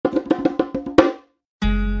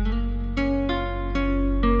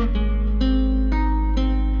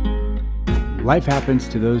Life happens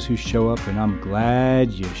to those who show up, and I'm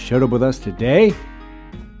glad you showed up with us today.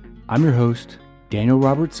 I'm your host, Daniel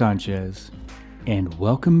Robert Sanchez, and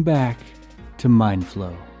welcome back to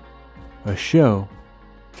Mindflow, a show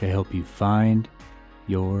to help you find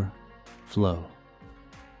your flow.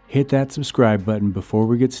 Hit that subscribe button before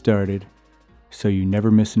we get started so you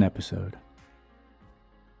never miss an episode.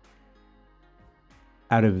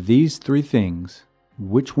 Out of these three things,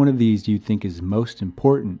 which one of these do you think is most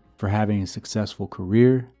important for having a successful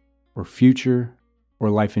career, or future,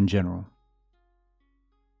 or life in general?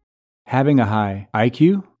 Having a high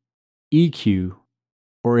IQ, EQ,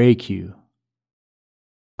 or AQ.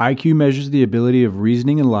 IQ measures the ability of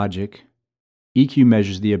reasoning and logic. EQ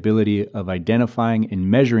measures the ability of identifying and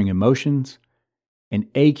measuring emotions.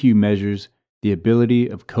 And AQ measures the ability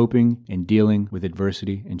of coping and dealing with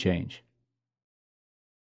adversity and change.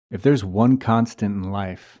 If there's one constant in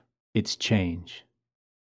life, it's change.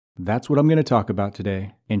 That's what I'm going to talk about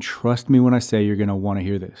today, and trust me when I say you're going to want to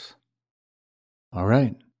hear this. All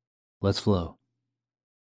right, let's flow.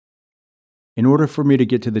 In order for me to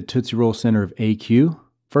get to the Tootsie Roll center of AQ,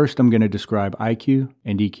 first I'm going to describe IQ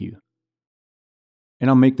and EQ. And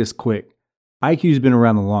I'll make this quick. IQ's been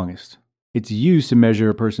around the longest. It's used to measure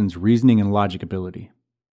a person's reasoning and logic ability.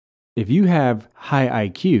 If you have high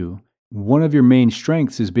IQ, one of your main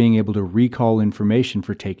strengths is being able to recall information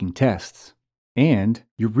for taking tests. And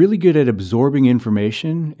you're really good at absorbing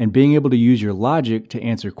information and being able to use your logic to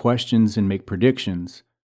answer questions and make predictions,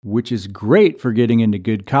 which is great for getting into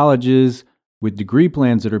good colleges with degree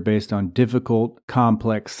plans that are based on difficult,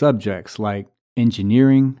 complex subjects like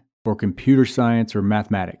engineering or computer science or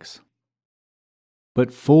mathematics.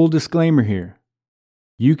 But full disclaimer here,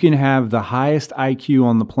 you can have the highest IQ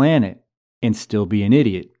on the planet and still be an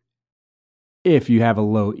idiot if you have a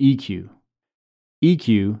low EQ.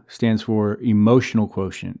 EQ stands for emotional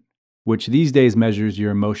quotient, which these days measures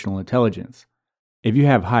your emotional intelligence. If you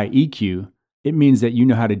have high EQ, it means that you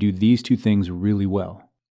know how to do these two things really well.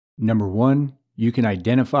 Number one, you can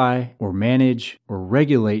identify or manage or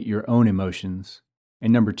regulate your own emotions.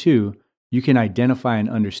 And number two, you can identify and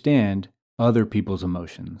understand other people's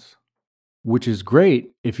emotions, which is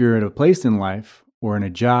great if you're at a place in life or in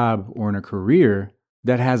a job or in a career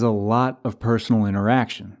that has a lot of personal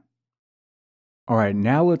interaction. All right,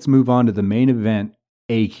 now let's move on to the main event,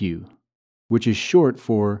 AQ, which is short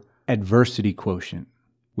for adversity quotient,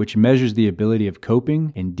 which measures the ability of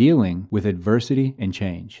coping and dealing with adversity and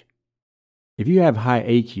change. If you have high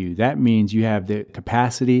AQ, that means you have the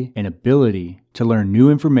capacity and ability to learn new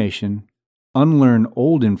information, unlearn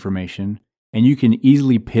old information, and you can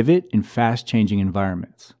easily pivot in fast-changing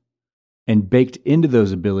environments. And baked into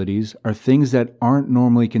those abilities are things that aren't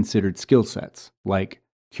normally considered skill sets, like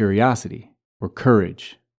curiosity, or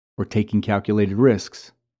courage, or taking calculated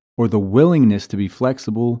risks, or the willingness to be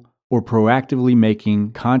flexible, or proactively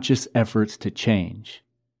making conscious efforts to change.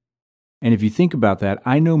 And if you think about that,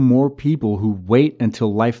 I know more people who wait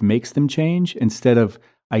until life makes them change instead of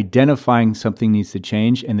identifying something needs to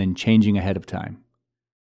change and then changing ahead of time.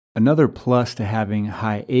 Another plus to having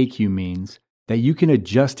high AQ means that you can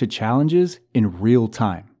adjust to challenges in real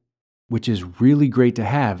time, which is really great to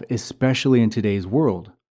have, especially in today's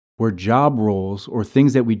world, where job roles or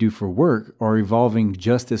things that we do for work are evolving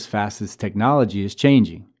just as fast as technology is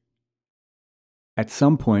changing. At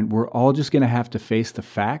some point, we're all just going to have to face the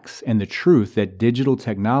facts and the truth that digital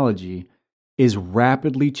technology is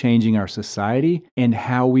rapidly changing our society and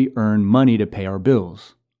how we earn money to pay our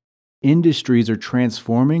bills. Industries are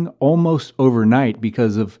transforming almost overnight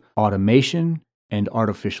because of automation and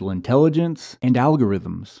artificial intelligence and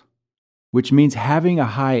algorithms, which means having a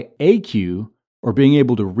high AQ or being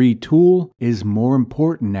able to retool is more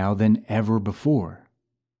important now than ever before.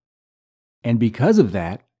 And because of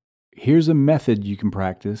that, here's a method you can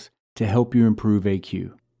practice to help you improve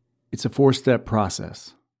AQ. It's a 4-step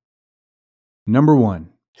process. Number 1,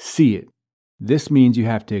 see it. This means you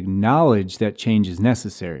have to acknowledge that change is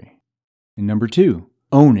necessary. And number 2,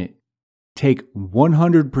 own it. Take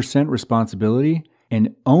 100% responsibility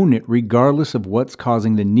and own it regardless of what's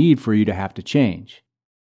causing the need for you to have to change.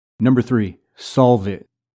 Number 3, solve it,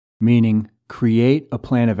 meaning create a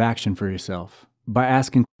plan of action for yourself by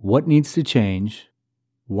asking what needs to change,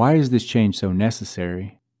 why is this change so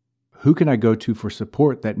necessary, who can I go to for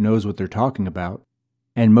support that knows what they're talking about,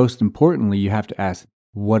 and most importantly, you have to ask,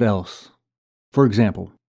 what else? For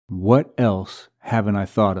example, what else haven't I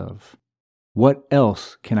thought of? What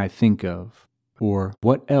else can I think of? Or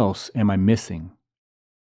what else am I missing?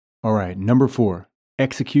 All right, number 4,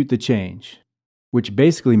 execute the change, which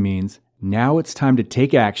basically means now it's time to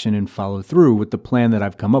take action and follow through with the plan that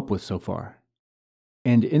I've come up with so far.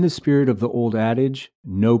 And in the spirit of the old adage,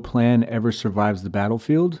 no plan ever survives the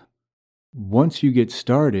battlefield, once you get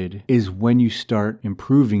started is when you start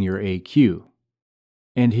improving your AQ.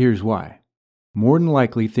 And here's why. More than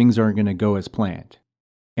likely, things aren't going to go as planned.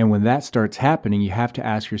 And when that starts happening, you have to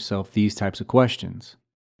ask yourself these types of questions.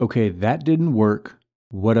 Okay, that didn't work.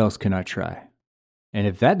 What else can I try? And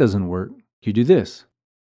if that doesn't work, you do this.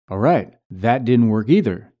 All right, that didn't work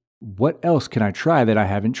either. What else can I try that I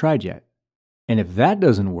haven't tried yet? And if that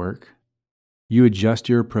doesn't work, you adjust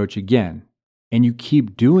your approach again. And you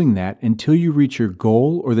keep doing that until you reach your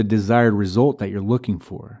goal or the desired result that you're looking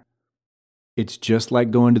for. It's just like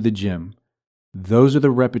going to the gym. Those are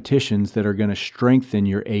the repetitions that are going to strengthen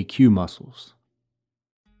your AQ muscles.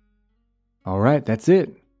 All right, that's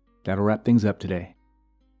it. That'll wrap things up today.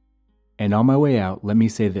 And on my way out, let me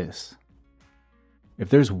say this. If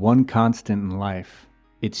there's one constant in life,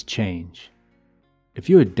 it's change. If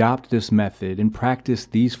you adopt this method and practice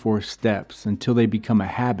these 4 steps until they become a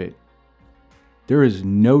habit, there is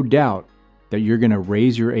no doubt that you're going to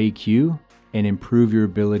raise your AQ and improve your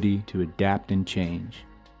ability to adapt and change.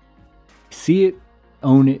 See it,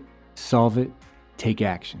 own it, solve it, take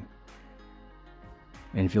action.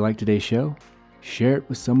 And if you like today's show, share it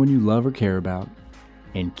with someone you love or care about,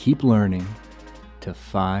 and keep learning to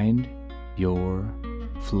find your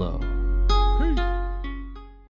flow.